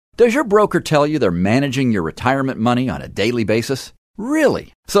Does your broker tell you they're managing your retirement money on a daily basis?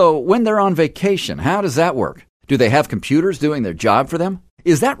 Really? So when they're on vacation, how does that work? Do they have computers doing their job for them?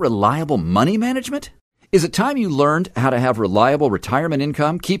 Is that reliable money management? Is it time you learned how to have reliable retirement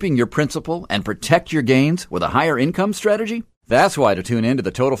income, keeping your principal, and protect your gains with a higher income strategy? That's why to tune in to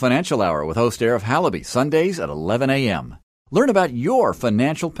the Total Financial Hour with host Arif Halaby, Sundays at 11 a.m. Learn about your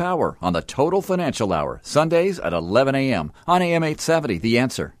financial power on the Total Financial Hour, Sundays at 11 a.m. on AM 870, The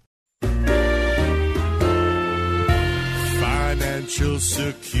Answer. Financial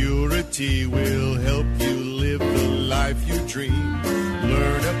security will help you live the life you dream.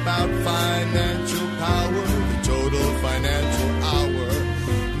 Learn about financial power, the Total Financial Hour.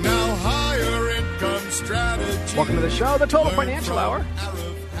 Now higher income strategy. Welcome to the show, the Total Financial Hour.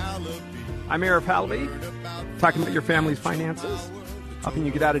 I'm Arif Halaby, talking about your family's finances, helping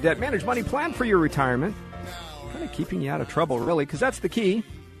you get out of debt, manage money, plan for your retirement, kind of keeping you out of trouble, really, because that's the key.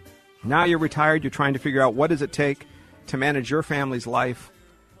 Now you're retired, you're trying to figure out what does it take to manage your family's life.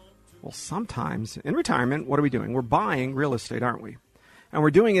 Well, sometimes in retirement, what are we doing? We're buying real estate, aren't we? And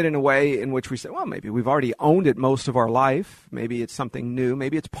we're doing it in a way in which we say, well, maybe we've already owned it most of our life. Maybe it's something new.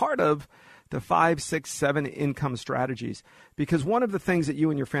 Maybe it's part of the 5, 6, 7 income strategies. Because one of the things that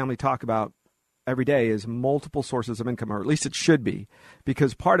you and your family talk about every day is multiple sources of income, or at least it should be.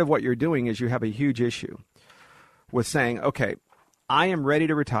 Because part of what you're doing is you have a huge issue with saying, okay, I am ready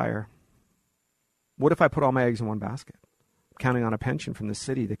to retire. What if I put all my eggs in one basket? Counting on a pension from the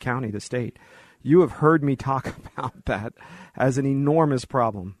city, the county, the state. You have heard me talk about that as an enormous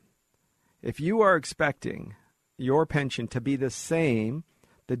problem. If you are expecting your pension to be the same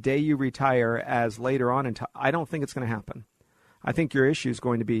the day you retire as later on, I don't think it's going to happen. I think your issue is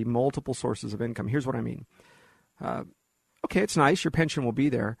going to be multiple sources of income. Here's what I mean. Okay, it's nice. Your pension will be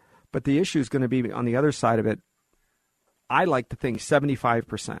there. But the issue is going to be on the other side of it. I like to think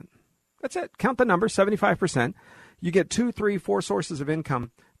 75%. That's it. Count the number, 75%. You get 2, 3, 4 sources of income.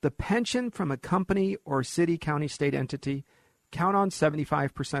 The pension from a company or city, county, state entity, count on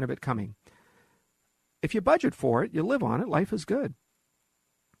 75% of it coming. If you budget for it, you live on it, life is good.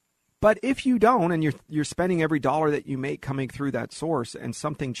 But if you don't, and you're spending every dollar that you make coming through that source, and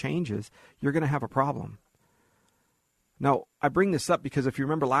something changes, you're going to have a problem. Now, I bring this up because if you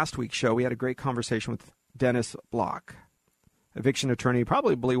remember last week's show, we had a great conversation with Dennis Block, eviction attorney,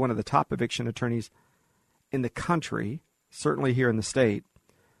 probably one of the top eviction attorneys in the country, certainly here in the state.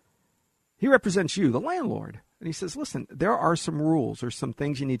 He represents you, the landlord. And he says, listen, there are some rules. There's some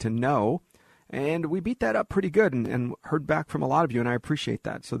things you need to know. And we beat that up pretty good and heard back from a lot of you, and I appreciate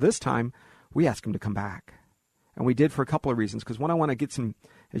that. So this time, we asked him to come back. And we did for a couple of reasons. Because one, I want to get some,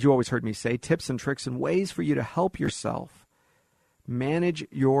 as you always heard me say, tips and tricks and ways for you to help yourself manage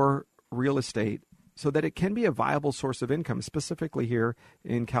your real estate so that it can be a viable source of income, specifically here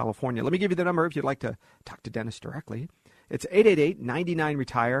in California. Let me give you the number if you'd like to talk to Dennis directly. It's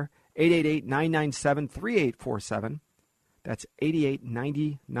 888-99-RETIRE, 888-997-3847. That's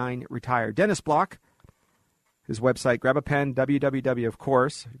 8899-RETIRE. Dennis Block, his website, grab a pen, www, of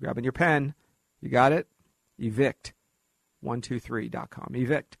course. You're grabbing your pen. You got it? Evict123.com.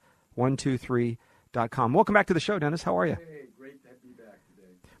 Evict123.com. Welcome back to the show, Dennis. How are you? Hey, great to be back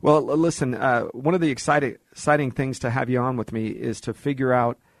today. Well, listen, one of the exciting things to have you on with me is to figure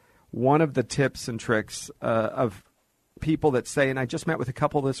out one of the tips and tricks of people that say, and I just met with a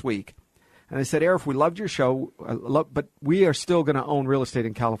couple this week, and they said, Arif, we loved your show, but we are still going to own real estate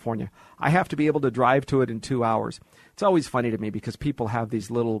in California. I have to be able to drive to it in 2 hours. It's always funny to me because people have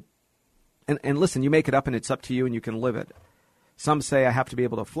these little, and listen, you make it up and it's up to you and you can live it. Some say I have to be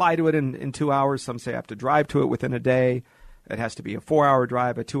able to fly to it in 2 hours. Some say I have to drive to it within a day. It has to be a 4-hour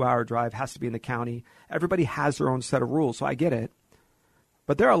drive, a 2-hour drive, has to be in the county. Everybody has their own set of rules, so I get it.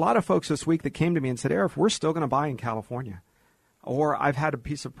 But there are a lot of folks this week that came to me and said, Arif, we're still going to buy in California. Or I've had a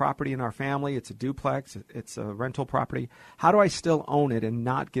piece of property in our family. It's a duplex. It's a rental property. How do I still own it and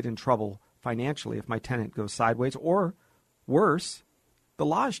not get in trouble financially if my tenant goes sideways? Or worse, the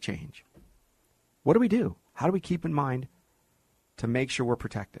laws change. What do we do? How do we keep in mind to make sure we're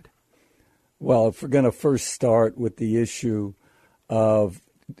protected? Well, if we're going to first start with the issue of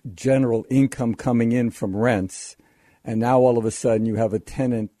general income coming in from rents, and now all of a sudden you have a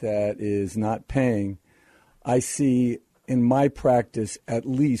tenant that is not paying, I see in my practice at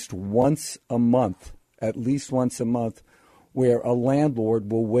least once a month, where a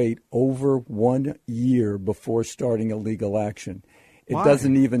landlord will wait over 1 year before starting a legal action. It Why?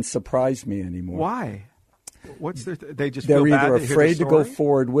 Doesn't even surprise me anymore. Why? What's they just They're feel bad either to hear afraid the to go story?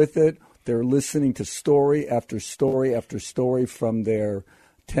 forward with it. They're listening to story after story after story from their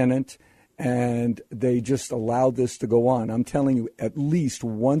tenant. and they just allow this to go on. I'm telling you, at least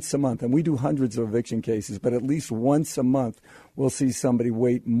once a month, and we do hundreds of eviction cases, but at least once a month we'll see somebody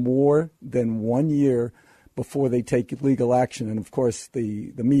wait more than 1 year before they take legal action. And, of course,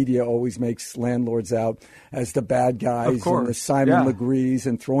 the media always makes landlords out as the bad guys and the Simon Legrees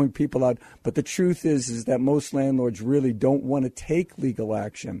and throwing people out. But the truth is that most landlords really don't want to take legal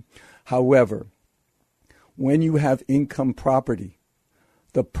action. However, when you have income property,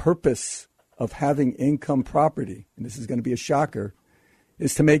 the purpose of having income property, and this is going to be a shocker,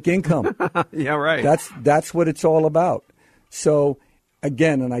 is to make income. Yeah, right. That's what it's all about. So,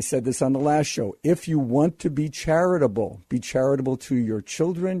 again, and I said this on the last show, if you want to be charitable to your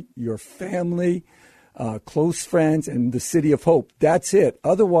children, your family, close friends, and the City of Hope. That's it.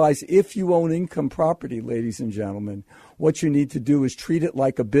 Otherwise, if you own income property, ladies and gentlemen, what you need to do is treat it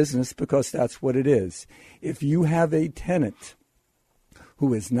like a business, because that's what it is. If you have a tenant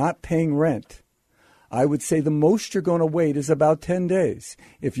who is not paying rent, I would say the most you're going to wait is about 10 days.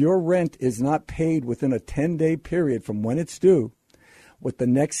 If your rent is not paid within a 10-day period from when it's due, what the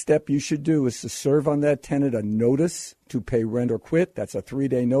next step you should do is to serve on that tenant a notice to pay rent or quit. That's a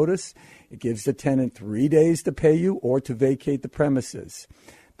 3-day notice. It gives the tenant 3 days to pay you or to vacate the premises.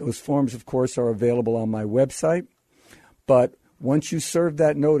 Those forms, of course, are available on my website. But once you serve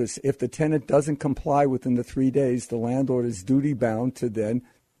that notice, if the tenant doesn't comply within the 3 days, the landlord is duty-bound to then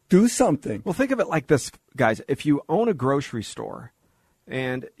do something. Well, think of it like this, guys. If you own a grocery store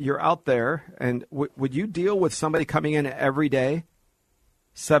and you're out there, and would you deal with somebody coming in every day,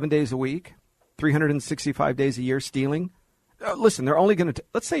 7 days a week, 365 days a year stealing? Listen, they're only going to,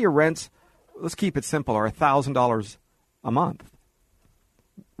 let's say your rents, let's keep it simple, are $1,000 a month.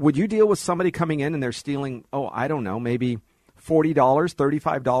 Would you deal with somebody coming in and they're stealing, I don't know, maybe $40,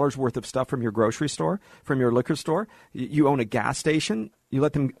 $35 worth of stuff from your grocery store, from your liquor store? You own a gas station. You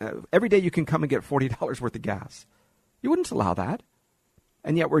let them, every day you can come and get $40 worth of gas. You wouldn't allow that.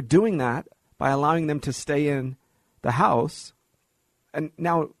 And yet we're doing that by allowing them to stay in the house. And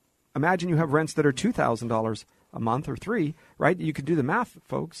now imagine you have rents that are $2,000 a month or $3,000, right? You can do the math,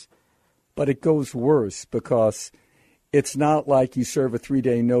 folks. But it goes worse, because it's not like you serve a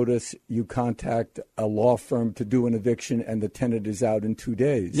 3-day notice, you contact a law firm to do an eviction, and the tenant is out in 2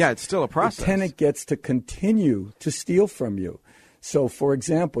 days. Yeah, it's still a process. The tenant gets to continue to steal from you. So, for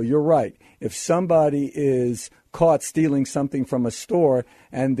example, you're right. If somebody is caught stealing something from a store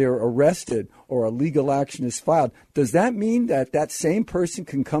and they're arrested or a legal action is filed, does that mean that that same person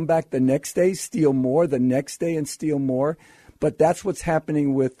can come back the next day, steal more, the next day and steal more? But that's what's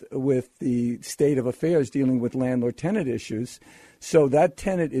happening with the state of affairs dealing with landlord-tenant issues. So that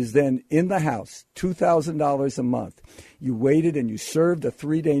tenant is then in the house, $2,000 a month. You waited and you served a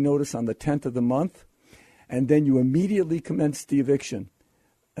 3-day notice on the 10th of the month, and then you immediately commenced the eviction.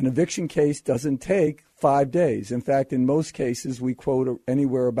 An eviction case doesn't take 5 days. In fact, in most cases, we quote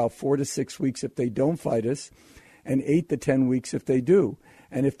anywhere about 4 to 6 weeks if they don't fight us, and 8 to 10 weeks if they do.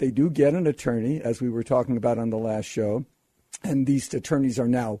 And if they do get an attorney, as we were talking about on the last show, and these attorneys are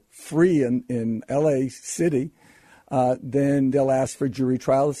now free in L.A. City, then they'll ask for jury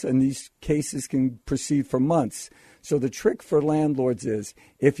trials, and these cases can proceed for months. So the trick for landlords is,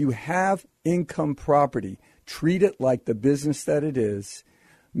 if you have income property, treat it like the business that it is.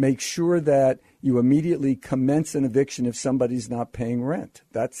 Make sure that you immediately commence an eviction if somebody's not paying rent.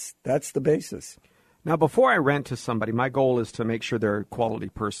 That's the basis. Now, before I rent to somebody, my goal is to make sure they're a quality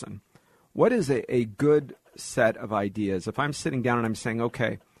person. What is a good set of ideas? If I'm sitting down and I'm saying,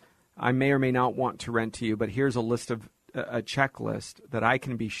 okay, I may or may not want to rent to you, but here's a list of a checklist that I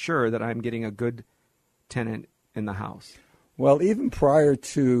can be sure that I'm getting a good tenant in the house. Well, even prior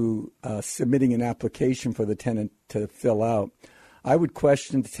to submitting an application for the tenant to fill out, I would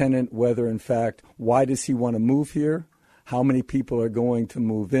question the tenant whether, in fact, why does he want to move here? How many people are going to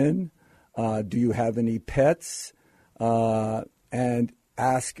move in? Do you have any pets? And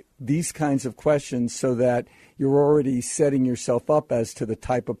ask these kinds of questions so that you're already setting yourself up as to the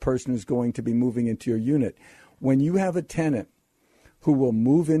type of person who's going to be moving into your unit. When you have a tenant who will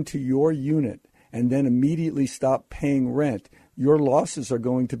move into your unit and then immediately stop paying rent, your losses are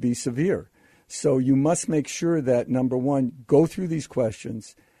going to be severe. So you must make sure that, number one, go through these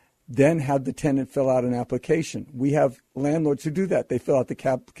questions, then have the tenant fill out an application. We have landlords who do that. They fill out the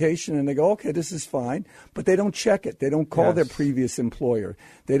application and they go, okay, this is fine, but they don't check it. They don't call their previous employer.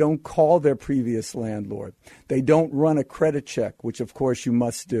 They don't call their previous landlord. They don't run a credit check, which of course you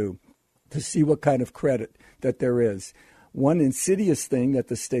must do, to see what kind of credit that there is. One insidious thing that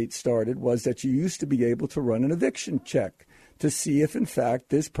the state started was that you used to be able to run an eviction check to see if, in fact,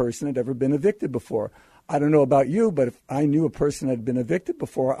 this person had ever been evicted before. I don't know about you, but if I knew a person that had been evicted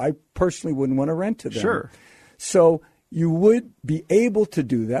before, I personally wouldn't want to rent to them. Sure. So you would be able to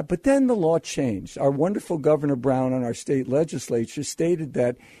do that, but then the law changed. Our wonderful Governor Brown on our state legislature stated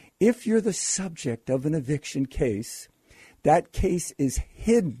that if you're the subject of an eviction case, that case is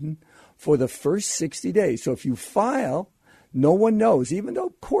hidden for the first 60 days. So if you file, no one knows, even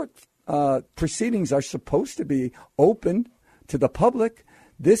though court proceedings are supposed to be open to the public,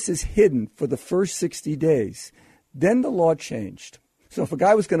 this is hidden for the first 60 days. Then the law changed. So if a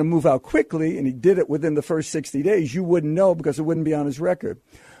guy was going to move out quickly and he did it within the first 60 days, you wouldn't know because it wouldn't be on his record.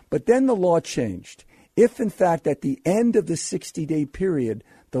 But then the law changed. If, in fact, at the end of the 60-day period,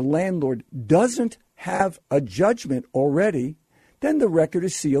 the landlord doesn't have a judgment already, then the record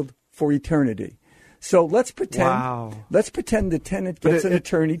is sealed for eternity. So let's pretend the tenant gets an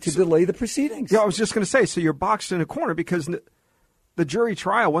attorney to delay the proceedings. Yeah, I was just going to say, so you're boxed in a corner because the jury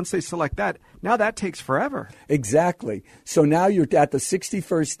trial, once they select that, now that takes forever. Exactly. So now you're at the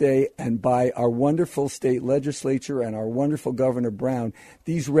 61st day, and by our wonderful state legislature and our wonderful Governor Brown,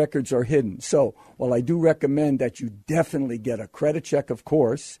 these records are hidden. So while I do recommend that you definitely get a credit check, of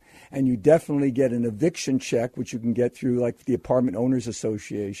course, and you definitely get an eviction check, which you can get through like the Apartment Owners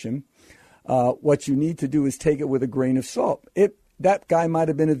Association, what you need to do is take it with a grain of salt. That guy might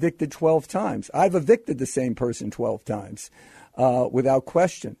have been evicted 12 times. I've evicted the same person 12 times. Without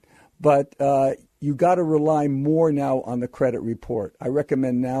question. But you got to rely more now on the credit report. I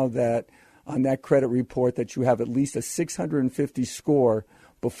recommend now that on that credit report that you have at least a 650 score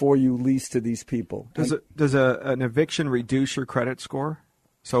before you lease to these people. Does an eviction reduce your credit score?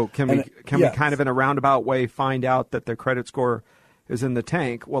 So can we kind of in a roundabout way find out that their credit score is in the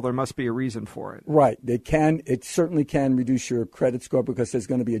tank? Well, there must be a reason for it. Right. It certainly can reduce your credit score because there's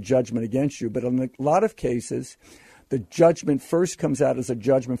going to be a judgment against you. But in a lot of cases, the judgment first comes out as a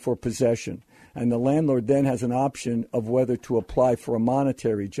judgment for possession, and the landlord then has an option of whether to apply for a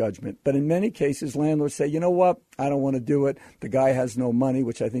monetary judgment. But in many cases, landlords say, you know what, I don't want to do it. The guy has no money,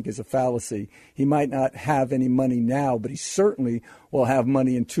 which I think is a fallacy. He might not have any money now, but he certainly will have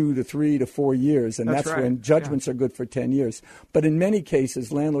money in 2 to 3 to 4 years, and that's right. When judgments are good for 10 years. But in many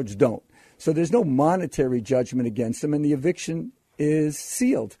cases, landlords don't. So there's no monetary judgment against them, and the eviction is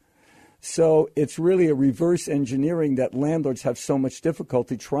sealed. So it's really a reverse engineering that landlords have so much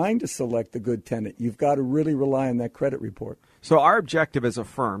difficulty trying to select the good tenant. You've got to really rely on that credit report. So our objective as a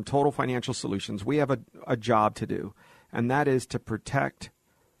firm, Total Financial Solutions, we have a job to do, and that is to protect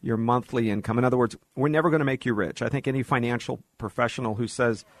your monthly income. In other words, we're never going to make you rich. I think any financial professional who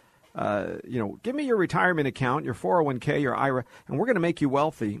says, give me your retirement account, your 401k, your IRA, and we're going to make you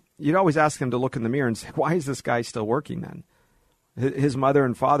wealthy, you'd always ask them to look in the mirror and say, why is this guy still working then? His mother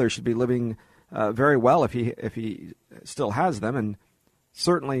and father should be living very well if he still has them, and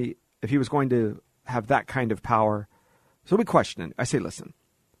certainly if he was going to have that kind of power. So we question it. I say, listen,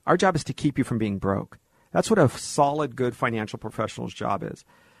 our job is to keep you from being broke. That's what a solid, good financial professional's job is,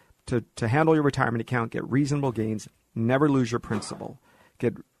 to handle your retirement account, get reasonable gains, never lose your principal,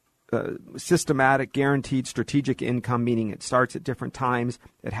 get systematic, guaranteed, strategic income, meaning it starts at different times,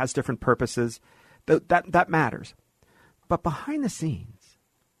 it has different purposes. That matters. But behind the scenes,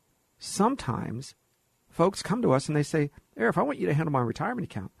 sometimes folks come to us and they say, Arif, I want you to handle my retirement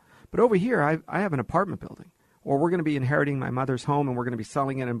account. But over here, I have an apartment building, or we're going to be inheriting my mother's home and we're going to be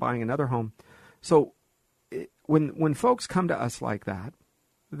selling it and buying another home. So when folks come to us like that,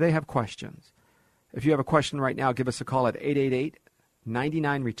 they have questions. If you have a question right now, give us a call at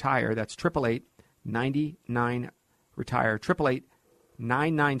 888-99-RETIRE. That's 888-99-RETIRE,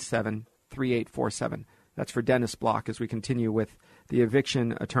 888-997-3847. That's for Dennis Block as we continue with the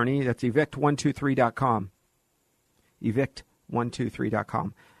eviction attorney. That's evict123.com.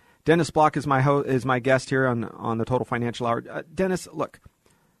 Evict123.com. Dennis Block is my guest here on the Total Financial Hour. Dennis, look,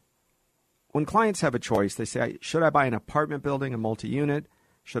 when clients have a choice, they say, should I buy an apartment building, a multi-unit?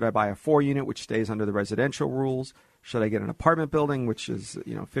 Should I buy a 4-unit, which stays under the residential rules? Should I get an apartment building, which is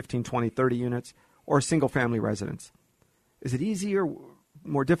 15, 20, 30 units, or a single-family residence? Is it easier,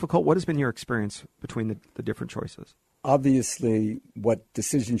 more difficult? What has been your experience between the different choices? Obviously, what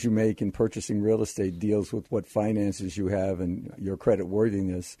decisions you make in purchasing real estate deals with what finances you have and your credit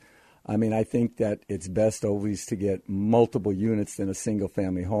worthiness. I mean, I think that it's best always to get multiple units than a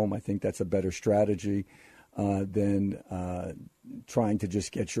single-family home. I think that's a better strategy than trying to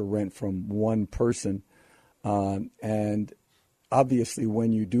just get your rent from one person. And obviously,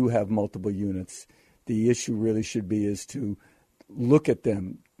 when you do have multiple units, the issue really should be is to look at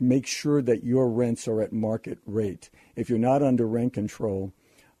them, make sure that your rents are at market rate. If you're not under rent control,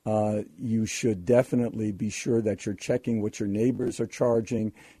 you should definitely be sure that you're checking what your neighbors are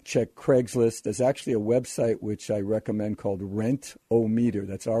charging. Check Craigslist. There's actually a website which I recommend called Rentometer.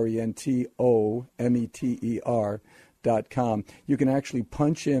 That's RENTOMETER.com. You can actually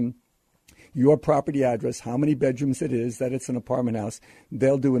punch in your property address, how many bedrooms it is, that it's an apartment house.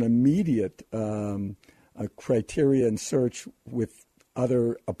 They'll do an immediate criteria and search with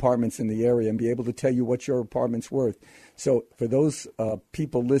other apartments in the area and be able to tell you what your apartment's worth. So for those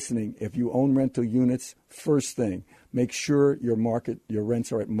people listening, if you own rental units, first thing, make sure your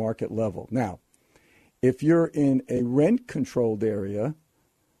rents are at market level. Now, if you're in a rent-controlled area,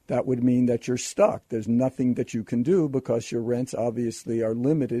 that would mean that you're stuck. There's nothing that you can do because your rents obviously are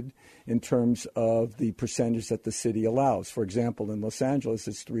limited in terms of the percentage that the city allows. For example, in Los Angeles,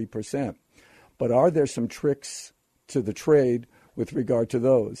 it's 3%. But are there some tricks to the trade with regard to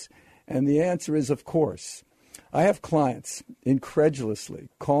those? And the answer is, of course. I have clients incredulously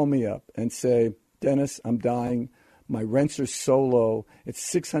call me up and say, Dennis, I'm dying. My rents are so low.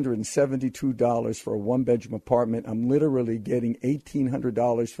 It's $672 for a one-bedroom apartment. I'm literally getting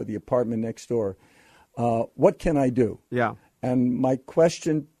 $1,800 for the apartment next door. What can I do? Yeah. And my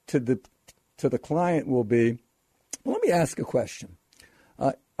question to the client will be, well, let me ask a question.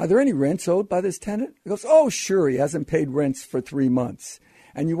 Are there any rents owed by this tenant? He goes, oh, sure, he hasn't paid rents for 3 months.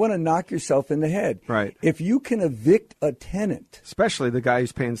 And you want to knock yourself in the head. Right. If you can evict a tenant, especially the guy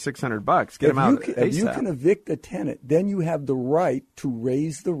who's paying $600, get him out ASAP. If you can evict a tenant, then you have the right to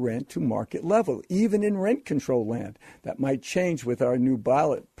raise the rent to market level, even in rent control land. That might change with our new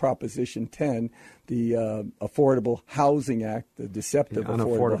ballot, Proposition 10, the Affordable Housing Act, the deceptive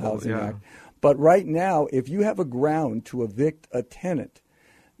Affordable Housing Act. But right now, if you have a ground to evict a tenant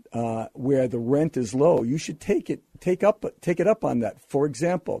where the rent is low, you should take it up on that. For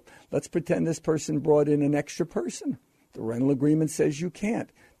example, let's pretend this person brought in an extra person. The rental agreement says you can't.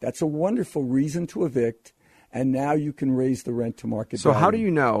 That's a wonderful reason to evict, and now you can raise the rent to market value. So how do you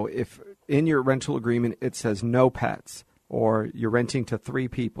know if in your rental agreement it says no pets, or you're renting to 3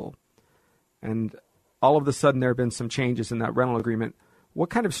 people, and all of a sudden there have been some changes in that rental agreement? What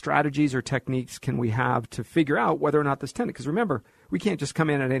kind of strategies or techniques can we have to figure out whether or not this tenant, because remember, we can't just come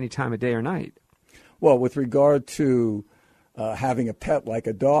in at any time of day or night. Well, with regard to having a pet like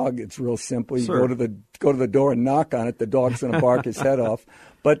a dog, it's real simple. You go to the door and knock on it. The dog's going to bark his head off.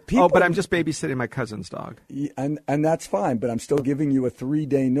 But but I'm just babysitting my cousin's dog. And that's fine, but I'm still giving you a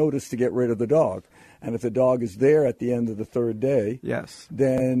 3-day notice to get rid of the dog. And if the dog is there at the end of the 3rd day, yes,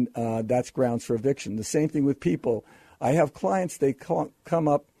 then that's grounds for eviction. The same thing with people. I have clients, they call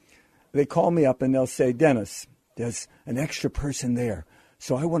me up and they'll say, Dennis, there's an extra person there,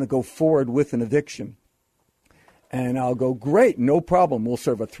 so I want to go forward with an eviction. And I'll go, great, no problem. We'll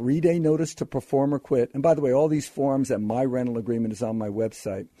serve a 3-day notice to perform or quit. And by the way, all these forms and my rental agreement is on my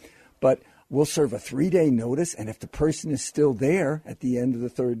website. But we'll serve a 3-day notice, and if the person is still there at the end of the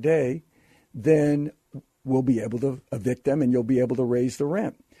 3rd day, then we'll be able to evict them and you'll be able to raise the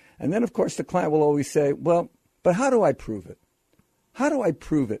rent. And then, of course, the client will always say, well, but how do I prove it? How do I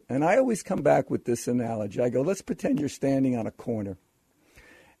prove it? And I always come back with this analogy. I go, let's pretend you're standing on a corner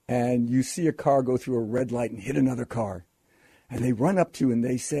and you see a car go through a red light and hit another car. And they run up to you and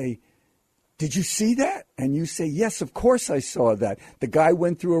they say, did you see that? And you say, yes, of course I saw that. The guy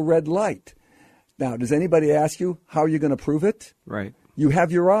went through a red light. Now, does anybody ask you, how are you going to prove it? Right. You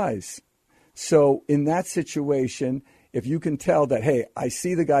have your eyes. So in that situation, if you can tell that, hey, I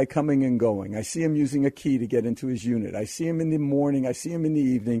see the guy coming and going. I see him using a key to get into his unit. I see him in the morning. I see him in the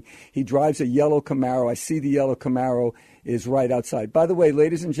evening. He drives a yellow Camaro. I see the yellow Camaro is right outside. By the way,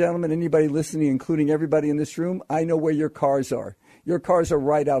 ladies and gentlemen, anybody listening, including everybody in this room, I know where your cars are. Your cars are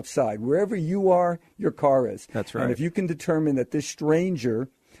right outside. Wherever you are, your car is. That's right. And if you can determine that this stranger,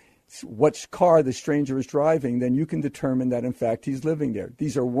 what car the stranger is driving, then you can determine that, in fact, he's living there.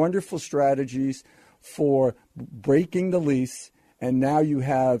 These are wonderful strategies for breaking the lease, and now you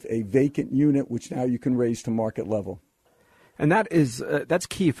have a vacant unit, which now you can raise to market level. And that's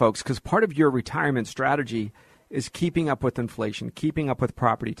key, folks, because part of your retirement strategy is keeping up with inflation, keeping up with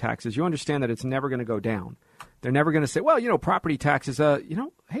property taxes. You understand that it's never going to go down. They're never going to say, well, property taxes,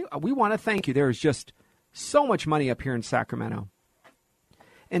 hey, we want to thank you. There is just so much money up here in Sacramento.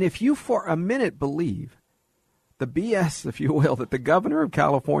 And if you for a minute believe the BS, if you will, that the governor of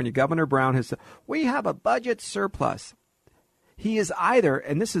California, Governor Brown, has said, we have a budget surplus. He is either,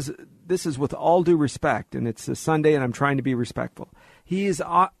 and this is with all due respect, and it's a Sunday and I'm trying to be respectful, he is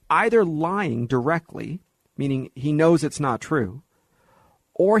either lying directly, meaning he knows it's not true,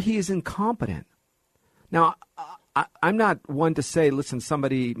 or he is incompetent. Now, I'm not one to say, listen,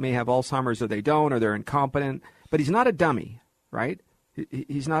 somebody may have Alzheimer's or they don't, or they're incompetent, but he's not a dummy, right?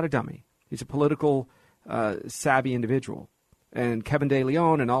 He's not a dummy. He's a political savvy individual. And Kevin De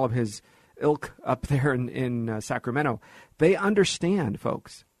Leon and all of his ilk up there in Sacramento, they understand,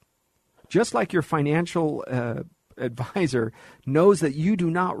 folks. Just like your financial advisor knows that you do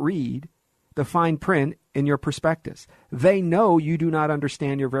not read the fine print in your prospectus. They know you do not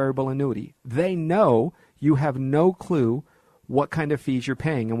understand your variable annuity. They know you have no clue what kind of fees you're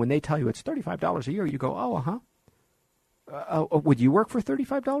paying. And when they tell you it's $35 a year, you go, oh, uh-huh. Would you work for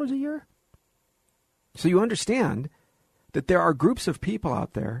 $35 a year? So you understand that there are groups of people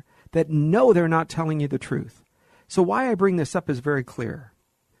out there that know they're not telling you the truth. So why I bring this up is very clear.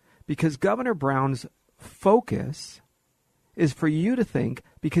 Because Governor Brown's focus is for you to think,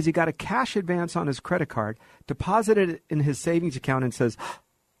 because he got a cash advance on his credit card, deposited it in his savings account and says,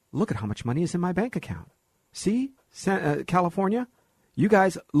 look at how much money is in my bank account. See, California, you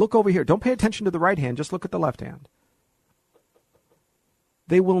guys look over here. Don't pay attention to the right hand. Just look at the left hand.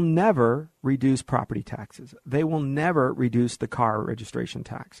 They will never reduce property taxes. They will never reduce the car registration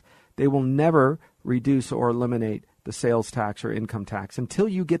tax. They will never reduce or eliminate the sales tax or income tax until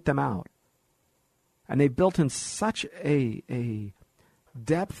you get them out. And they've built in such a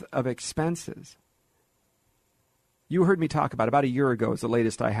depth of expenses. You heard me talk about a year ago is the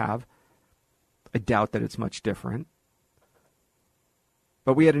latest I have. I doubt that it's much different.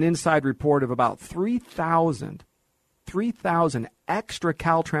 But we had an inside report of about 3,000 extra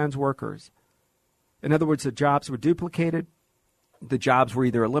Caltrans workers. In other words, the jobs were duplicated. The jobs were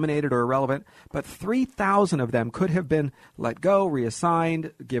either eliminated or irrelevant. But 3,000 of them could have been let go,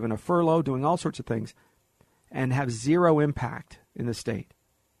 reassigned, given a furlough, doing all sorts of things, and have zero impact in the state.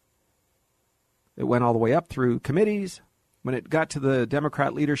 It went all the way up through committees. When it got to the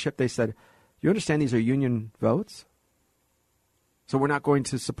Democrat leadership, they said, you understand these are union votes? So we're not going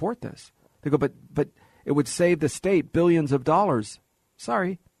to support this. They go, but it would save the state billions of dollars.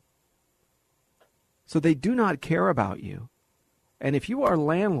 Sorry. So they do not care about you. And if you are a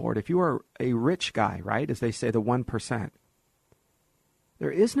landlord, if you are a rich guy, right, as they say, the 1%,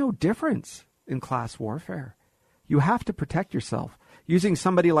 there is no difference in class warfare. You have to protect yourself. Using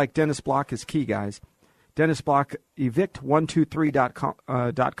somebody like Dennis Block is key, guys. Dennis Block,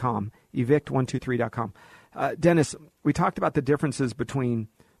 evict123.com, evict123.com. Dennis, we talked about the differences between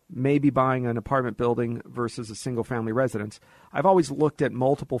maybe buying an apartment building versus a single-family residence. I've always looked at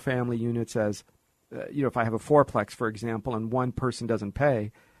multiple family units as, if I have a fourplex, for example, and one person doesn't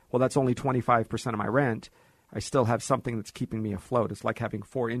pay, well, that's only 25% of my rent. I still have something that's keeping me afloat. It's like having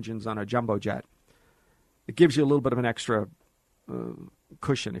 4 engines on a jumbo jet. It gives you a little bit of an extra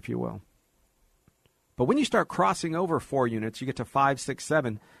cushion, if you will. But when you start crossing over 4 units, you get to 5, 6,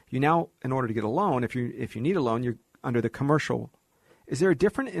 7. You now, in order to get a loan, if you need a loan, you're under the commercial. Is there a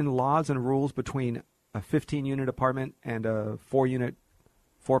difference in laws and rules between a 15-unit apartment and a 4-unit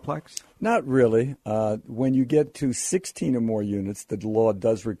fourplex? Not really. When you get to 16 or more units, the law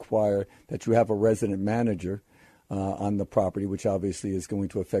does require that you have a resident manager on the property, which obviously is going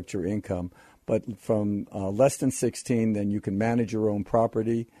to affect your income. But from less than 16, then you can manage your own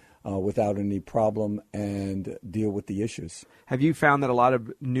property without any problem and deal with the issues. Have you found that a lot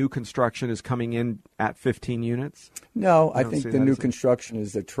of new construction is coming in at 15 units? No, I think the new construction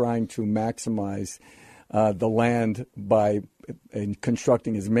is they're trying to maximize the land by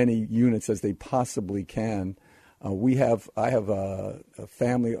constructing as many units as they possibly can. I have a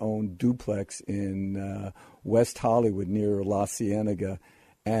family-owned duplex in West Hollywood near La Cienega,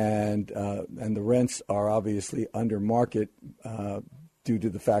 and the rents are obviously under market due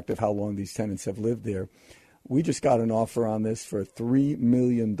to the fact of how long these tenants have lived there. We just got an offer on this for $3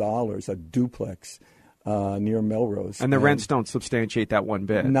 million, a duplex near Melrose. And the rents don't substantiate that one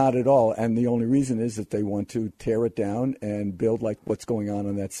bit. Not at all. And the only reason is that they want to tear it down and build like what's going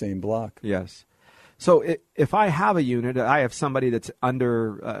on that same block. Yes. So if I have a unit, I have somebody that's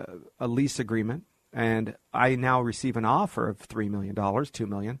under a lease agreement, and I now receive an offer of $3 million, $2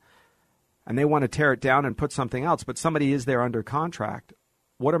 million, and they want to tear it down and put something else, but somebody is there under contract.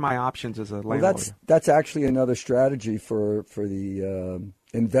 What are my options as a landlord? Well, that's actually another strategy for the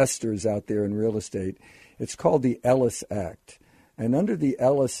investors out there in real estate. It's called the Ellis Act. And under the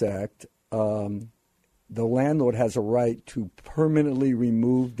Ellis Act, the landlord has a right to permanently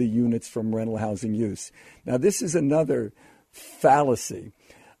remove the units from rental housing use. Now, this is another fallacy.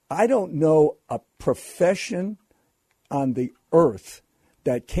 I don't know a profession on the earth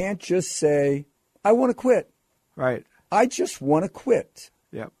that can't just say, I want to quit. Right. I just want to quit.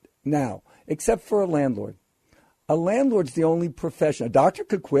 Yep. Now, except for a landlord. A landlord's the only profession. A doctor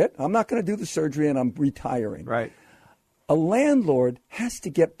could quit. I'm not going to do the surgery and I'm retiring. Right. A landlord has to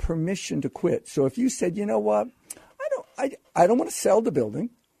get permission to quit. So if you said, you know what, I don't want to sell the building,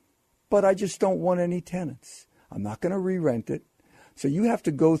 but I just don't want any tenants. I'm not going to re-rent it. So you have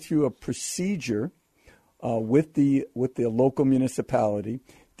to go through a procedure with the local municipality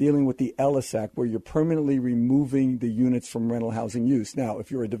dealing with the Ellis Act, where you're permanently removing the units from rental housing use. Now,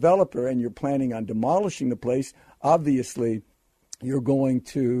 if you're a developer and you're planning on demolishing the place, obviously you're going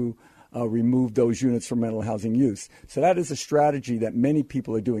to remove those units from rental housing use. So that is a strategy that many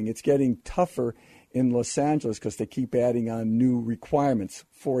people are doing. It's getting tougher in Los Angeles because they keep adding on new requirements.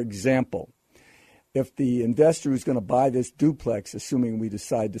 For example, if the investor who's going to buy this duplex, assuming we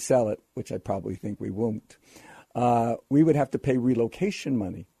decide to sell it, which I probably think we won't, we would have to pay relocation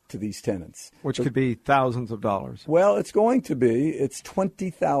money to these tenants. Which could be thousands of dollars. Well, it's going to be. It's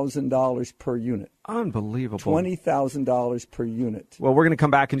 $20,000 per unit. Unbelievable. $20,000 per unit. Well, we're going to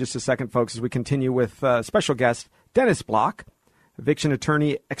come back in just a second, folks, as we continue with special guest Dennis Block, eviction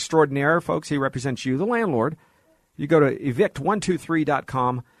attorney extraordinaire. Folks, he represents you, the landlord. You go to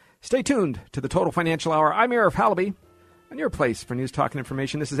evict123.com. Stay tuned to the Total Financial Hour. I'm Arif Halaby, on your place for news, talk, and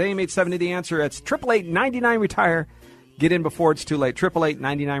information. This is AM 870 The Answer. It's 888-99-RETIRE. Get in before it's too late.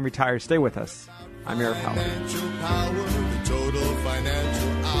 888-99-RETIRE. Stay with us. I'm Arif Halaby. Financial power, the Total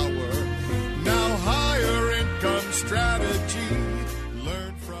Financial Hour. Now higher income strategy.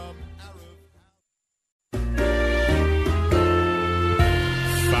 Learn from Arif.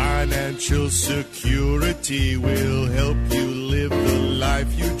 Financial security will help you live the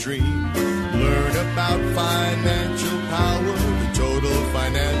life you dream. Learn about financial power, the Total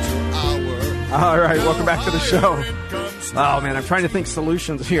Financial Hour. All right, welcome back to the show. Oh, man, I'm trying to think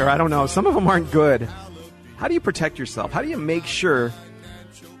solutions here. I don't know. Some of them aren't good. How do you protect yourself? How do you make sure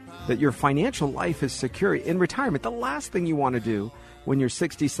that your financial life is secure in retirement? The last thing you want to do when you're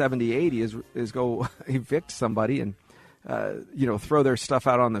 60, 70, 80 is go evict somebody and throw their stuff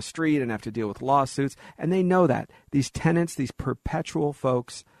out on the street and have to deal with lawsuits. And they know that. These tenants, these perpetual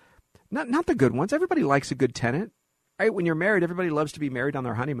folks, not the good ones. Everybody likes a good tenant, right? When you're married, everybody loves to be married on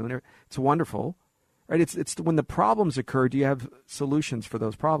their honeymoon. It's wonderful, right? It's when the problems occur, do you have solutions for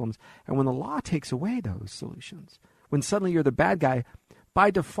those problems? And when the law takes away those solutions, when suddenly you're the bad guy,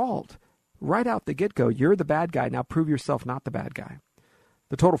 by default, right out the get-go, you're the bad guy. Now prove yourself not the bad guy.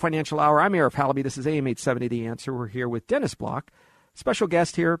 The Total Financial Hour. I'm Arif Halaby. This is AM 870 The Answer. We're here with Dennis Block, special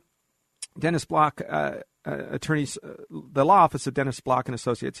guest here. Dennis Block, attorneys, the law office of Dennis Block and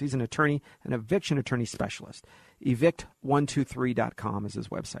Associates. He's an attorney, an eviction attorney specialist. Evict123.com is his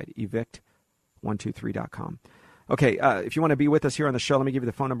website. Evict123.com. Okay, if you want to be with us here on the show, let me give you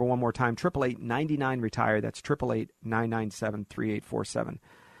the phone number one more time. 888-99-RETIRE. That's 888-997-3847.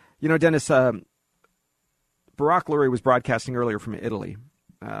 You know, Dennis, Barack Lurie was broadcasting earlier from Italy,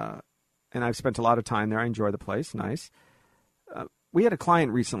 and I've spent a lot of time there. I enjoy the place. Nice. We had a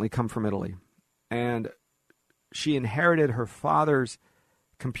client recently come from Italy, and she inherited her father's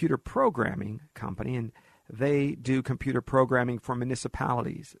computer programming company, and they do computer programming for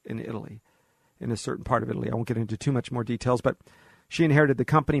municipalities in Italy, in a certain part of Italy. I won't get into too much more details, but she inherited the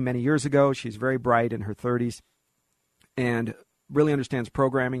company many years ago. She's very bright, in her 30s, and really understands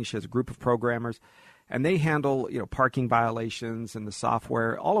programming. She has a group of programmers, and they handle, parking violations and the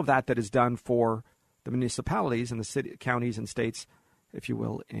software, all of that is done for the municipalities and the city, counties and states, if you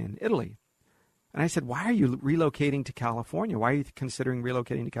will, in Italy. And I said, why are you relocating to California? Why are you considering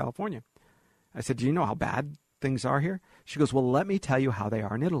relocating to California? I said, do you know how bad things are here? She goes, well, let me tell you how they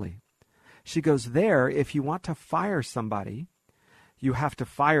are in Italy. She goes, there, if you want to fire somebody, you have to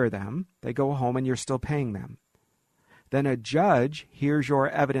fire them. They go home and you're still paying them. Then a judge hears your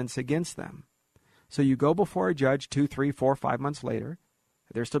evidence against them. So you go before a judge 2, 3, 4, 5 months later.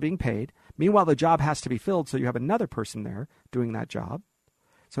 They're still being paid. Meanwhile, the job has to be filled, so you have another person there doing that job.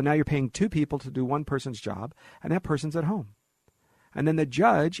 So now you're paying 2 people to do one person's job, and that person's at home. And then the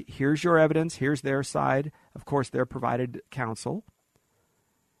judge hears your evidence, hears their side, of course, their provided counsel.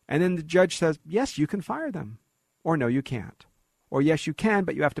 And then the judge says, yes, you can fire them. Or no, you can't. Or yes, you can,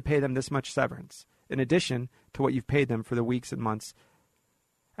 but you have to pay them this much severance, in addition to what you've paid them for the weeks and months.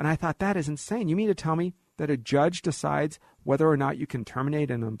 And I thought, that is insane. You mean to tell me that a judge decides whether or not you can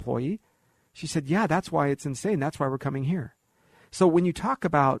terminate an employee? She said, yeah, that's why it's insane. That's why we're coming here. So when you talk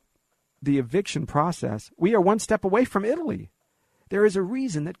about the eviction process, we are one step away from Italy. There is a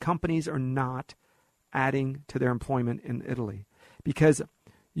reason that companies are not adding to their employment in Italy, because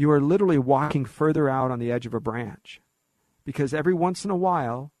you are literally walking further out on the edge of a branch. Because every once in a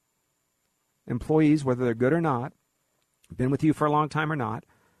while, employees, whether they're good or not, been with you for a long time or not,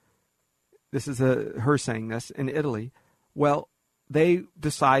 this is her saying this, in Italy, well, they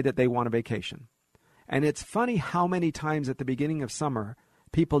decide that they want a vacation. And it's funny how many times at the beginning of summer,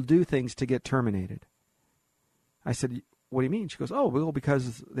 people do things to get terminated. I said, what do you mean? She goes, oh, well,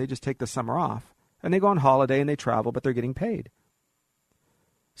 because they just take the summer off. And they go on holiday and they travel, but they're getting paid.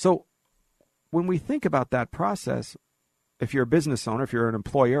 So when we think about that process, if you're a business owner, if you're an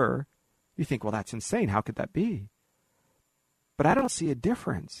employer, you think, well, that's insane. How could that be? But I don't see a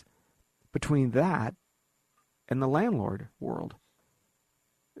difference between that and the landlord world.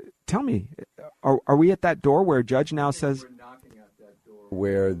 Tell me, are we at that door where a judge now says... We're knocking at that door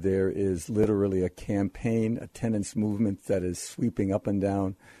where there is literally a campaign, a tenants movement that is sweeping up and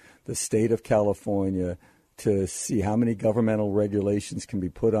down the state of California to see how many governmental regulations can be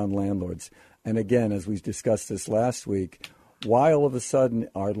put on landlords. And again, as we discussed this last week, why all of a sudden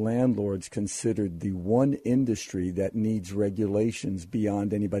are landlords considered the one industry that needs regulations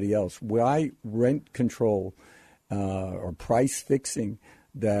beyond anybody else? Why rent control or price fixing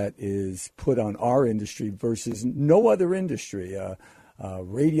that is put on our industry versus no other industry?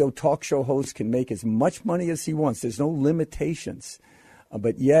 Radio talk show host can make as much money as he wants. There's no limitations.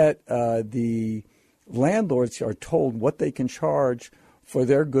 But yet the landlords are told what they can charge for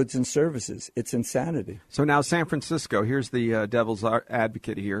their goods and services. It's insanity. So now San Francisco, here's the devil's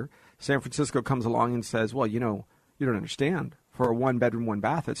advocate here. San Francisco comes along and says, well, you don't understand. For a one-bedroom,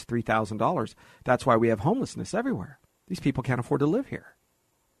 one-bath, it's $3,000. That's why we have homelessness everywhere. These people can't afford to live here.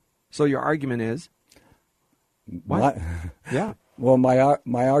 So your argument is? What? Yeah. Well,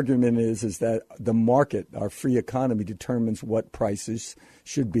 my argument is that the market, our free economy, determines what prices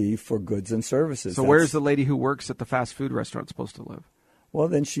should be for goods and services. So where's the lady who works at the fast food restaurant supposed to live? Well,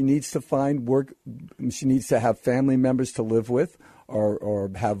 then she needs to find work. She needs to have family members to live with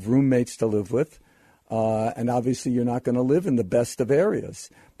or have roommates to live with. And obviously you're not going to live in the best of areas.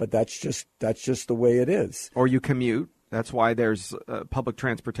 But that's just the way it is. Or you commute. That's why there's public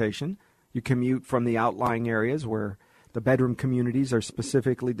transportation. You commute from the outlying areas where the bedroom communities are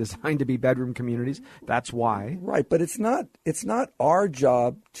specifically designed to be bedroom communities. That's why. Right, but it's not our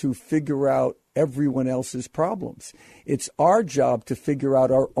job to figure out everyone else's problems. It's our job to figure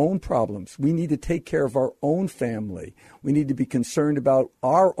out our own problems. We need to take care of our own family. We need to be concerned about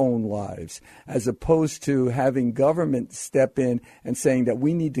our own lives, as opposed to having government step in and saying that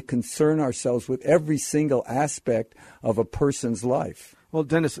we need to concern ourselves with every single aspect of a person's life. Well,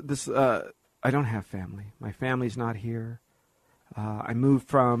 Dennis, I don't have family. My family's not here. I moved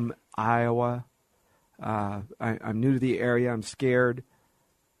from Iowa. I'm new to the area. I'm scared.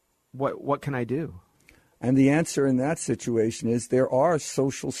 What can I do? And the answer in that situation is there are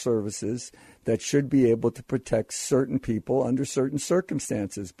social services that should be able to protect certain people under certain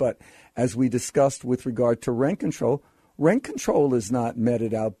circumstances. But as we discussed with regard to rent control is not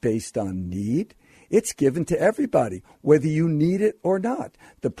meted out based on need. It's given to everybody, whether you need it or not.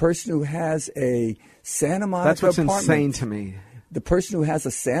 The person who has a Santa Monica apartment. That's what's insane to me. The person who has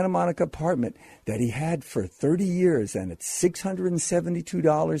a Santa Monica apartment that he had for 30 years and it's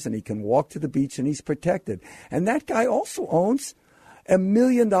 $672 and he can walk to the beach and he's protected. And that guy also owns a $1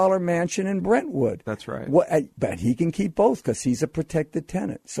 million mansion in Brentwood. That's right. But he can keep both because he's a protected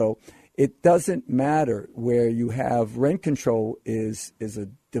tenant. So it doesn't matter where you have rent control is a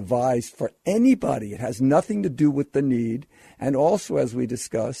device for anybody. It has nothing to do with the need. And also, as we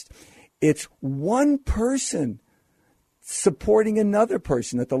discussed, it's one person supporting another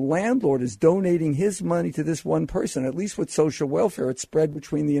person, that the landlord is donating his money to this one person. At least with social welfare, it's spread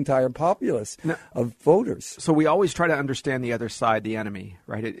between the entire populace of voters. So we always try to understand the other side, the enemy,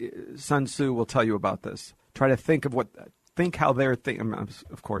 right? Sun Tzu will tell you about this. Try to think how they're thinking.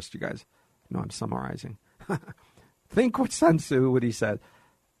 Of course, you guys know I'm summarizing. Think what Sun Tzu, what he said.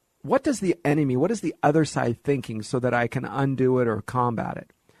 What does the other side thinking so that I can undo it or combat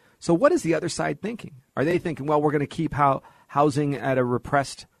it? So what is the other side thinking? Are they thinking, well, we're going to keep housing at a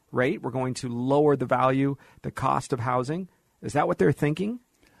repressed rate? We're going to lower the value, the cost of housing? Is that what they're thinking?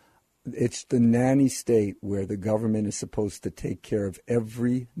 It's the nanny state where the government is supposed to take care of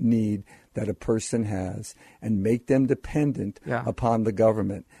every need that a person has and make them dependent upon the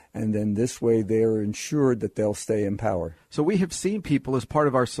government. And then this way they are ensured that they'll stay in power. So we have seen people, as part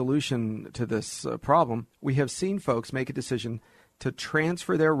of our solution to this problem, we have seen folks make a decision to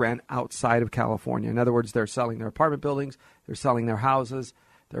transfer their rent outside of California. In other words, they're selling their apartment buildings, they're selling their houses,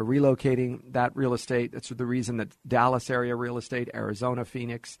 they're relocating that real estate. That's the reason that Dallas area real estate, Arizona,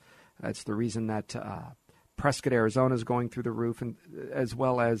 Phoenix, that's the reason that Prescott, Arizona is going through the roof, and as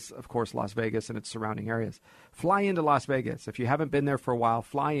well as, of course, Las Vegas and its surrounding areas. Fly into Las Vegas. If you haven't been there for a while,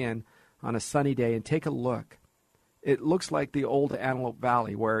 fly in on a sunny day and take a look. It looks like the old Antelope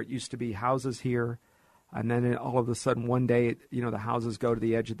Valley, where it used to be houses here, and then all of a sudden one day, the houses go to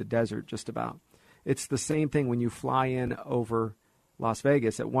the edge of the desert just about. It's the same thing when you fly in over Las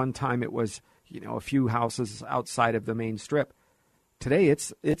Vegas. At one time it was, a few houses outside of the main strip. Today,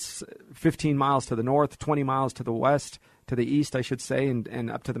 it's 15 miles to the north, 20 miles to the west, to the east, I should say,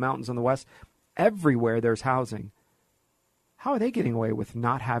 and up to the mountains on the west. Everywhere there's housing. How are they getting away with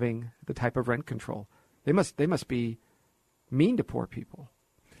not having the type of rent control? They must be mean to poor people.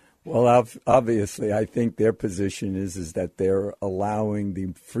 Well, obviously, I think their position is that they're allowing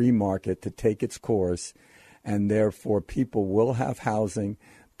the free market to take its course, and therefore people will have housing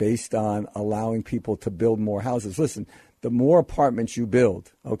based on allowing people to build more houses. Listen, the more apartments you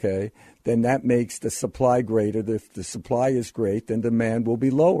build, okay, then that makes the supply greater. If the supply is great, then demand will be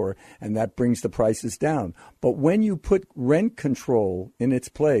lower, and that brings the prices down. But when you put rent control in its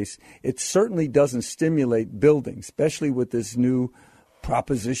place, it certainly doesn't stimulate building, especially with this new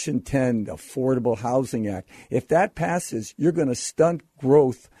Proposition 10, Affordable Housing Act. If that passes, you're going to stunt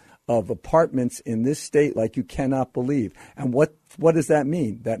growth of apartments in this state like you cannot believe. And what does that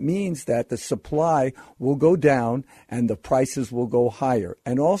mean? That means that the supply will go down and the prices will go higher.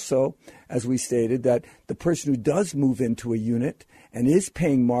 And also, as we stated, that the person who does move into a unit and is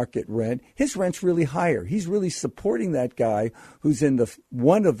paying market rent, his rent's really higher. He's really supporting that guy who's in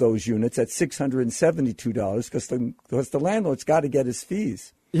one of those units at $672 because the landlord's got to get his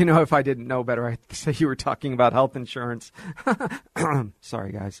fees. If I didn't know better, I'd say you were talking about health insurance.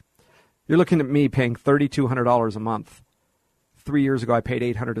 Sorry, guys. You're looking at me paying $3,200 a month. 3 years ago, I paid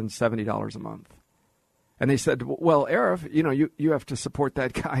 $870 a month. And they said, well, Arif, you have to support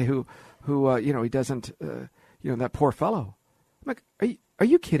that guy who he doesn't, that poor fellow. I'm like, are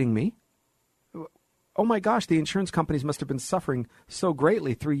you kidding me? Oh, my gosh, the insurance companies must have been suffering so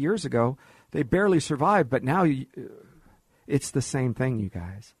greatly 3 years ago. They barely survived, but now it's the same thing, you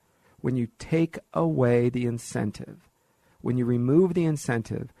guys. When you take away the incentive, when you remove the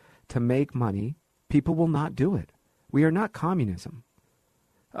incentive to make money, people will not do it. We are not communism.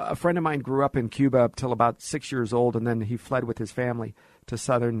 A friend of mine grew up in Cuba up till about 6 years old, and then he fled with his family to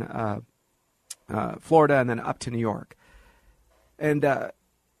southern Florida and then up to New York. And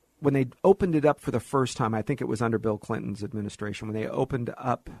when they opened it up for the first time, I think it was under Bill Clinton's administration, when they opened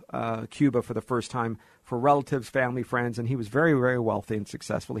up Cuba for the first time for relatives, family, friends, and he was very, very wealthy and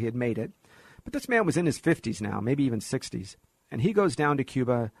successful. He had made it. But this man was in his 50s now, maybe even 60s. And he goes down to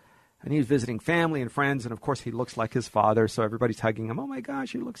Cuba, and he's visiting family and friends, and of course he looks like his father, so everybody's hugging him. Oh, my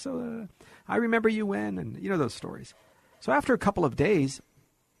gosh, you look so, I remember you when, and those stories. So after a couple of days,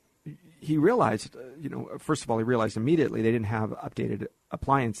 he realized, first of all, he realized immediately they didn't have updated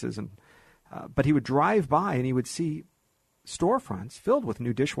appliances, but he would drive by and he would see storefronts filled with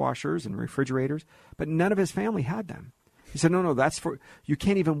new dishwashers and refrigerators, but none of his family had them. He said, no, you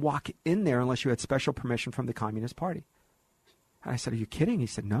can't even walk in there unless you had special permission from the Communist Party. I said, are you kidding? He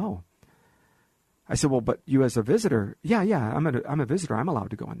said, no. I said, well, but you as a visitor, yeah, I'm a visitor. I'm allowed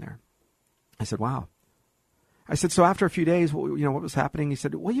to go in there. I said, wow. I said, so after a few days, what was happening? He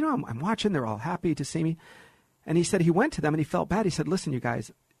said, well, I'm watching. They're all happy to see me. And he said he went to them and he felt bad. He said, listen, you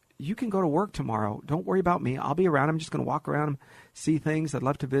guys, you can go to work tomorrow. Don't worry about me. I'll be around. I'm just going to walk around and see things. I'd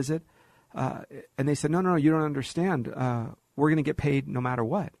love to visit. And they said, no, you don't understand. We're going to get paid no matter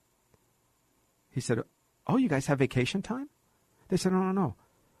what. He said, oh, you guys have vacation time? They said, no.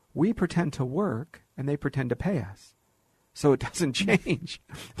 We pretend to work and they pretend to pay us. So it doesn't change.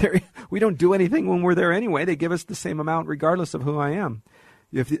 We don't do anything when we're there anyway. They give us the same amount regardless of who I am.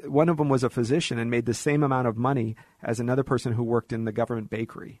 If one of them was a physician and made the same amount of money as another person who worked in the government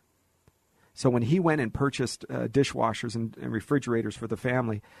bakery. So when he went and purchased dishwashers and refrigerators for the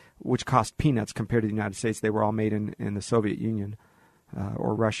family, which cost peanuts compared to the United States, they were all made in the Soviet Union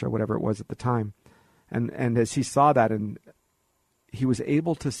or Russia, whatever it was at the time. And as he saw that, and he was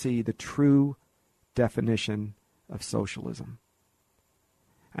able to see the true definition of socialism.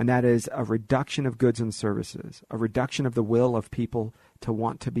 And that is a reduction of goods and services, a reduction of the will of people to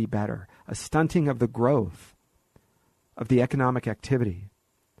want to be better, a stunting of the growth of the economic activity.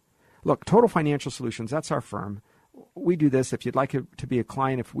 Look, Total Financial Solutions, that's our firm. We do this. If you'd like to be a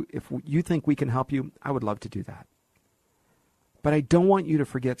client, if you think we can help you, I would love to do that. But I don't want you to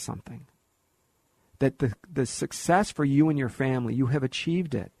forget something. That the success for you and your family, you have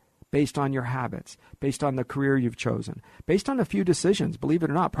achieved it based on your habits, based on the career you've chosen, based on a few decisions, believe it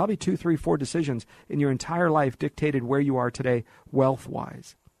or not, probably 2, 3, 4 decisions in your entire life dictated where you are today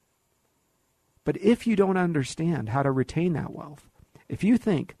wealth-wise. But if you don't understand how to retain that wealth, if you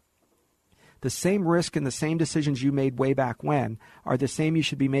think the same risk and the same decisions you made way back when are the same you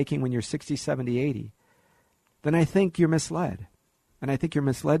should be making when you're 60, 70, 80, then I think you're misled. And I think you're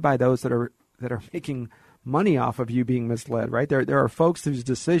misled by those that are making money off of you being misled, right? There are folks whose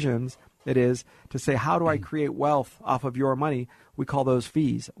decisions it is to say, how do I create wealth off of your money? We call those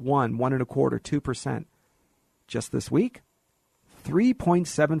fees 1, 1.25%, 2%. Just this week,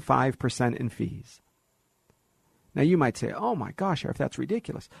 3.75% in fees. Now, you might say, oh, my gosh, Sheriff, that's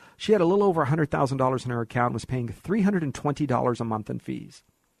ridiculous. She had a little over $100,000 in her account and was paying $320 a month in fees.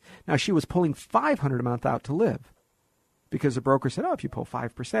 Now, she was pulling $500 a month out to live because the broker said, oh, if you pull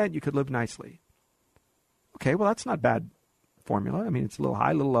 5%, you could live nicely. Okay, well, that's not a bad formula. I mean, it's a little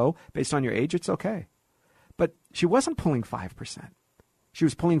high, a little low. Based on your age, it's okay. But she wasn't pulling 5%. She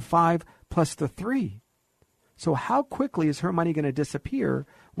was pulling 5 plus the 3. So how quickly is her money going to disappear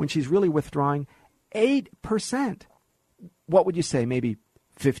when she's really withdrawing 8%? What would you say? Maybe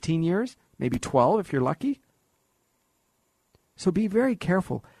 15 years? Maybe 12 if you're lucky? So be very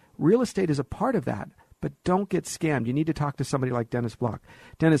careful. Real estate is a part of that, but don't get scammed. You need to talk to somebody like Dennis Block.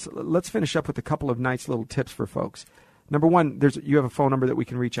 Dennis, let's finish up with a couple of nice little tips for folks. Number one, you have a phone number that we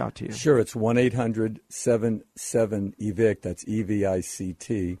can reach out to you. Sure, it's 1-800-77-EVICT. That's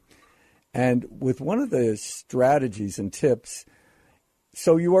EVICT. And with one of the strategies and tips,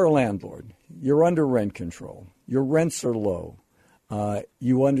 so you are a landlord. You're under rent control. Your rents are low.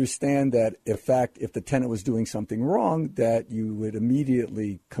 You understand that, in fact, if the tenant was doing something wrong, that you would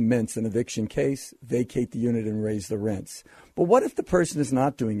immediately commence an eviction case, vacate the unit, and raise the rents. But what if the person is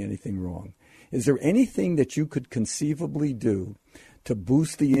not doing anything wrong? Is there anything that you could conceivably do to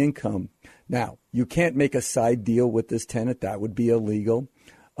boost the income? Now, you can't make a side deal with this tenant. That would be illegal.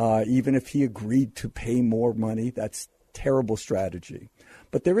 Even if he agreed to pay more money, that's terrible strategy.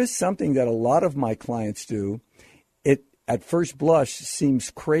 But there is something that a lot of my clients do. It, at first blush, seems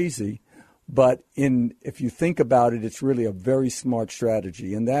crazy, but if you think about it, it's really a very smart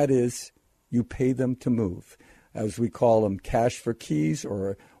strategy, and that is you pay them to move. As we call them, cash for keys,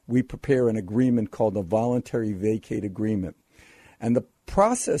 or we prepare an agreement called a voluntary vacate agreement. And the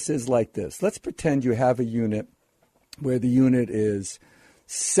process is like this. Let's pretend you have a unit where the unit is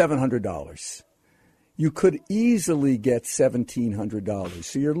 $700. You could easily get $1,700.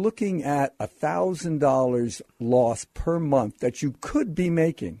 So you're looking at $1,000 loss per month that you could be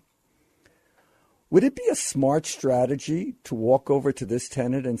making. Would it be a smart strategy to walk over to this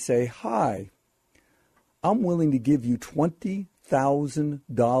tenant and say, hi, I'm willing to give you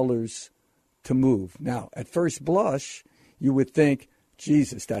 $20,000 to move? Now, at first blush, you would think,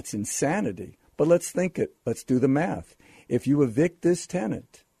 Jesus, that's insanity. But let's think it. Let's do the math. If you evict this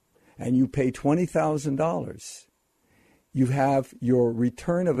tenant and you pay $20,000, you have your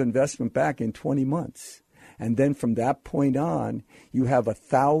return of investment back in 20 months. And then from that point on, you have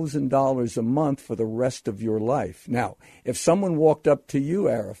 $1,000 a month for the rest of your life. Now, if someone walked up to you,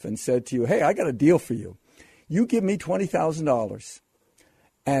 Arif, and said to you, hey, I got a deal for you. You give me $20,000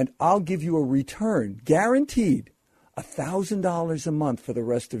 and I'll give you a return, guaranteed, $1,000 a month for the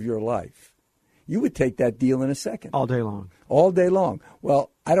rest of your life. You would take that deal in a second. All day long. All day long.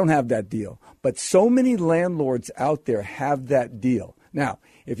 Well, I don't have that deal. But so many landlords out there have that deal. Now,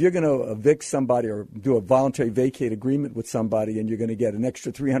 if you're going to evict somebody or do a voluntary vacate agreement with somebody and you're going to get an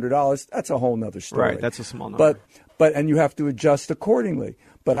extra $300, that's a whole other story. Right, that's a small number. But and you have to adjust accordingly.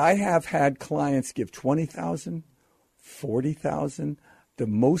 But I have had clients give $20,000, $40,000. The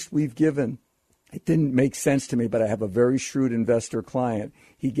most we've given, it didn't make sense to me, but I have a very shrewd investor client.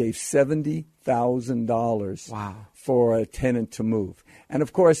 He gave $70,000 for a tenant to move. And,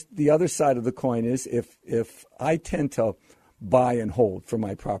 of course, the other side of the coin is if I tend to buy and hold for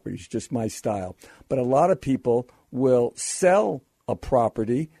my properties, just my style. But a lot of people will sell a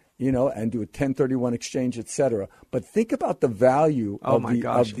property, and do a 1031 exchange, et cetera. But think about the value of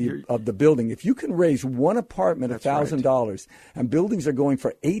the building. If you can raise one apartment $1,000 and buildings are going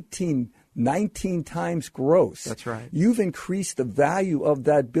for 19 times gross. That's right. You've increased the value of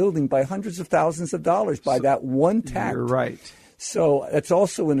that building by hundreds of thousands of dollars by that one tact. You're right. So it's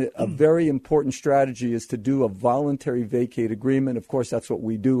also a very important strategy is to do a voluntary vacate agreement. Of course, that's what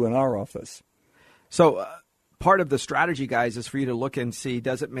we do in our office. So part of the strategy, guys, is for you to look and see,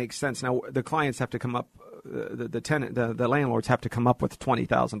 does it make sense? Now, the clients have to come up, the landlords have to come up with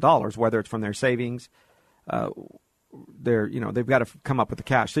 $20,000, whether it's from their savings, they've got to come up with the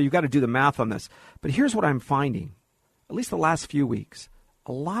cash. So you've got to do the math on this. But here's what I'm finding, at least the last few weeks.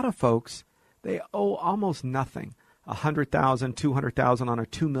 A lot of folks, they owe almost nothing, $100,000, $200,000 on a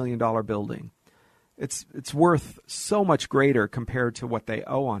 $2 million building. It's worth so much greater compared to what they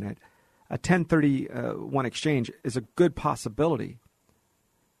owe on it. A 1031 exchange is a good possibility.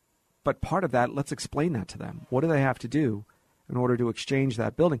 But part of that, let's explain that to them. What do they have to do in order to exchange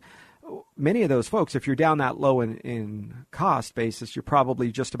that building? Many of those folks, if you're down that low in cost basis, you're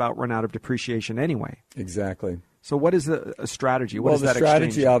probably just about run out of depreciation anyway. Exactly. So what is a strategy? What is the that strategy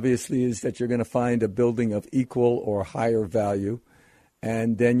exchange? obviously is that you're going to find a building of equal or higher value,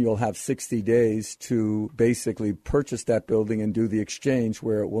 and then you'll have 60 days to basically purchase that building and do the exchange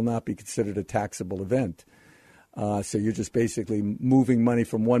where it will not be considered a taxable event. So you're just basically moving money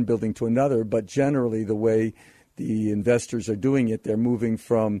from one building to another, but generally the way the investors are doing it, they're moving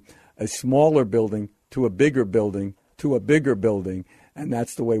from a smaller building to a bigger building to a bigger building, and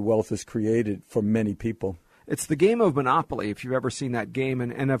that's the way wealth is created for many people. It's the game of Monopoly, if you've ever seen that game.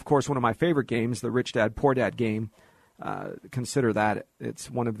 And of course, one of my favorite games, the Rich Dad, Poor Dad game. Consider that. It's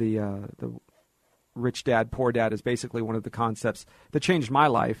one of the Rich Dad, Poor Dad is basically one of the concepts that changed my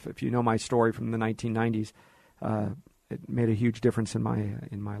life. If you know my story from the 1990s, it made a huge difference in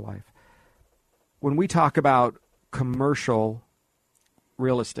my life. When we talk about commercial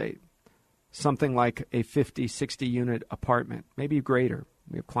real estate, something like a 50, 60-unit apartment, maybe greater.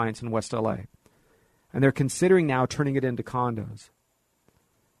 We have clients in West L.A., and they're considering now turning it into condos.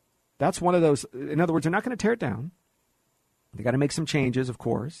 That's one of those. In other words, they're not going to tear it down. They got to make some changes, of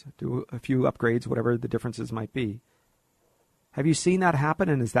course, do a few upgrades, whatever the differences might be. Have you seen that happen,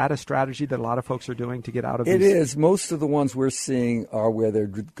 and is that a strategy that a lot of folks are doing to get out of these? It is. Most of the ones we're seeing are where they're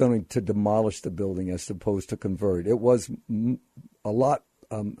going to demolish the building as opposed to convert. It was a lot.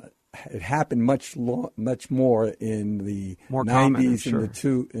 It happened much more in the 90s,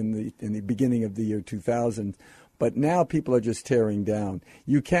 sure. in the beginning of the year 2000. But now people are just tearing down.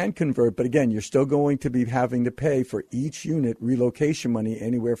 You can convert, but again, you're still going to be having to pay for each unit relocation money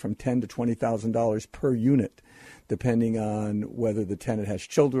anywhere from $10,000 to $20,000 per unit, depending on whether the tenant has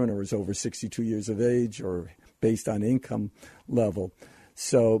children or is over 62 years of age or based on income level.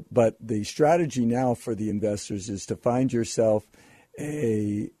 So, but the strategy now for the investors is to find yourself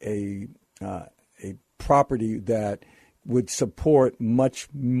a property that would support much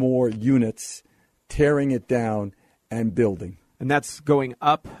more units, tearing it down and building. And that's going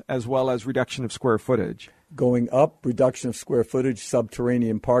up as well as reduction of square footage. Going up, reduction of square footage,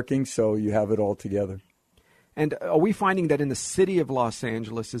 subterranean parking, so you have it all together. And are we finding that in the city of Los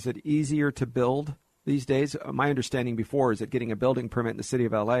Angeles, is it easier to build these days? My understanding before is that getting a building permit in the city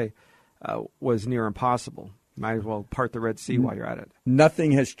of L.A. Was near impossible. Might as well part the Red Sea while you're at it.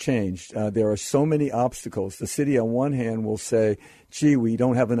 Nothing has changed. There are so many obstacles. The city on one hand will say, gee, we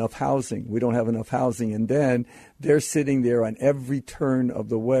don't have enough housing. We don't have enough housing. And then they're sitting there on every turn of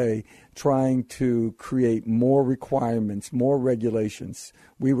the way trying to create more requirements, more regulations.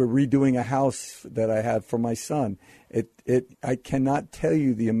 We were redoing a house that I had for my son. I cannot tell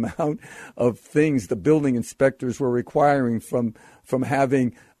you the amount of things the building inspectors were requiring from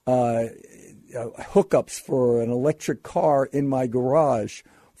having hookups for an electric car in my garage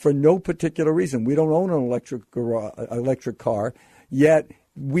for no particular reason. We don't own an electric car, yet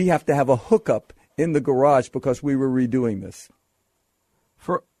we have to have a hookup in the garage because we were redoing this.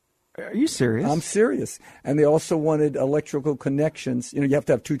 Are you serious? I'm serious. And they also wanted electrical connections. You have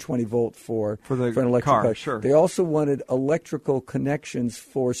to have 220 volt for an electric car. Sure. They also wanted electrical connections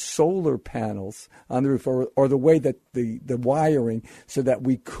for solar panels on the roof, or the way that the wiring, so that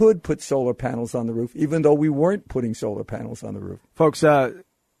we could put solar panels on the roof, even though we weren't putting solar panels on the roof. Folks,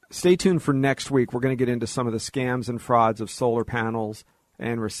 stay tuned for next week. We're going to get into some of the scams and frauds of solar panels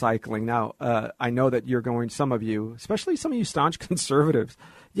and recycling. Now, I know that you're going, some of you, especially some of you staunch conservatives,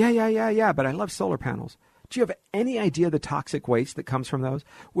 yeah, but I love solar panels. Do you have any idea the toxic waste that comes from those,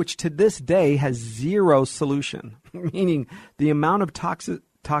 which to this day has zero solution, meaning the amount of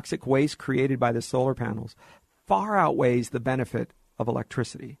toxic waste created by the solar panels far outweighs the benefit of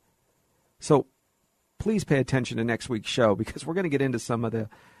electricity. So please pay attention to next week's show, because we're going to get into some of the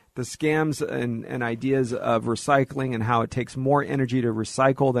scams and ideas of recycling and how it takes more energy to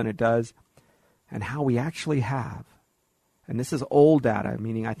recycle than it does, and how we actually have, and this is old data,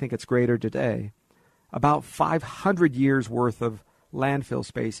 meaning I think it's greater today, about 500 years worth of landfill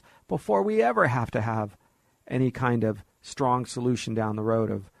space before we ever have to have any kind of strong solution down the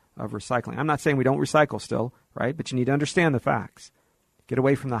road of recycling. I'm not saying we don't recycle still, right? But you need to understand the facts. Get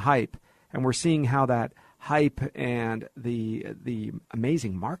away from the hype. And we're seeing how that hype and the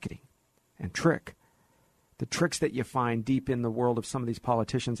amazing marketing and the tricks that you find deep in the world of some of these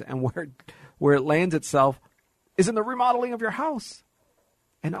politicians, and where it lands itself is in the remodeling of your house.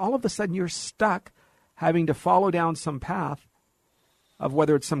 And all of a sudden you're stuck having to follow down some path of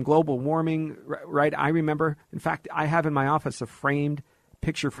whether it's some global warming, right? I remember, in fact, I have in my office a framed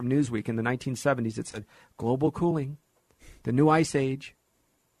picture from Newsweek in the 1970s. It said, global cooling, the new ice age.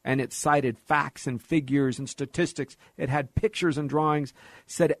 And it cited facts and figures and statistics. It had pictures and drawings,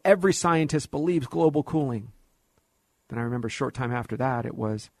 said every scientist believes global cooling. Then I remember a short time after that, it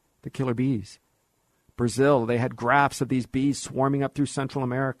was the killer bees. Brazil, they had graphs of these bees swarming up through Central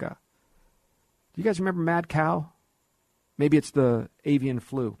America. Do you guys remember mad cow? Maybe it's the avian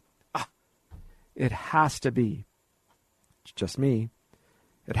flu. It has to be. It's just me.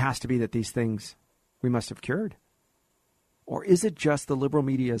 It has to be that these things we must have cured. Or is it just the liberal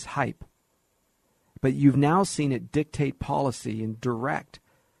media's hype? But you've now seen it dictate policy and direct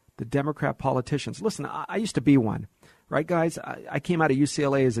the Democrat politicians. Listen, I used to be one, right, guys? I came out of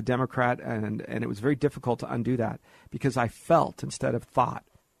UCLA as a Democrat, and it was very difficult to undo that because I felt instead of thought,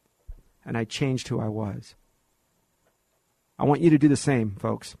 and I changed who I was. I want you to do the same,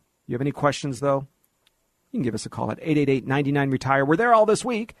 folks. You have any questions, though? You can give us a call at 888-99-RETIRE. We're there all this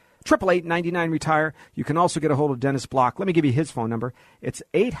week. 888-99-RETIRE. You can also get a hold of Dennis Block. Let me give you his phone number. It's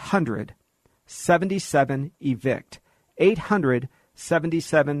 800-77-EVICT.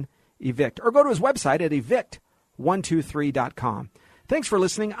 800-77-EVICT. Or go to his website at evict123.com. Thanks for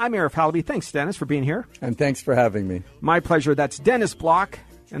listening. I'm Arif Halaby. Thanks, Dennis, for being here. And thanks for having me. My pleasure. That's Dennis Block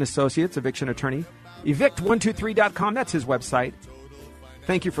and Associates, eviction attorney. Evict123.com. That's his website.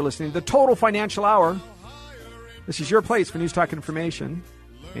 Thank you for listening. The Total Financial Hour. This is your place for news, talk, and information.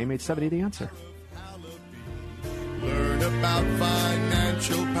 AM 870, The Answer. Learn about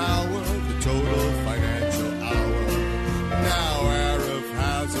financial power, the Total Financial Hour. Now Arif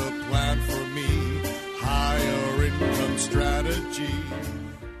has a plan for me, higher income strategy.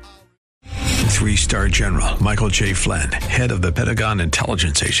 3-star General Michael J. Flynn, head of the Pentagon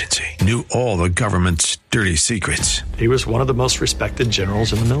Intelligence Agency, knew all the government's dirty secrets. He was one of the most respected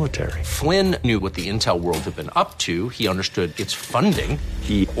generals in the military. Flynn knew what the intel world had been up to. He understood its funding.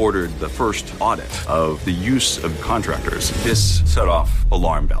 He ordered the first audit of the use of contractors. This set off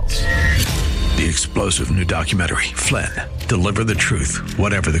alarm bells. The explosive new documentary, Flynn, Deliver the Truth,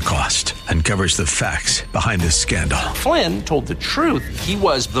 Whatever the Cost, uncovers the facts behind this scandal. Flynn told the truth. He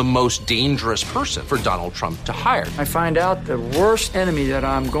was the most dangerous person for Donald Trump to hire. I find out the worst enemy that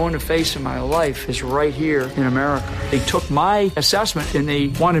I'm going to face in my life is right here in America. They took my assessment and they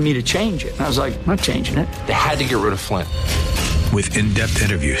wanted me to change it. And I was like, I'm not changing it. They had to get rid of Flynn. With in-depth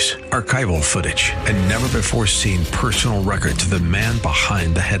interviews, archival footage, and never-before-seen personal records of the man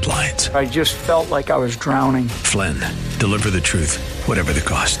behind the headlines. I just felt like I was drowning. Flynn, Deliver the Truth, Whatever the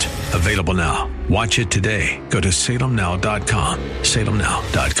Cost. Available now. Watch it today. Go to salemnow.com.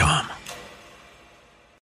 salemnow.com.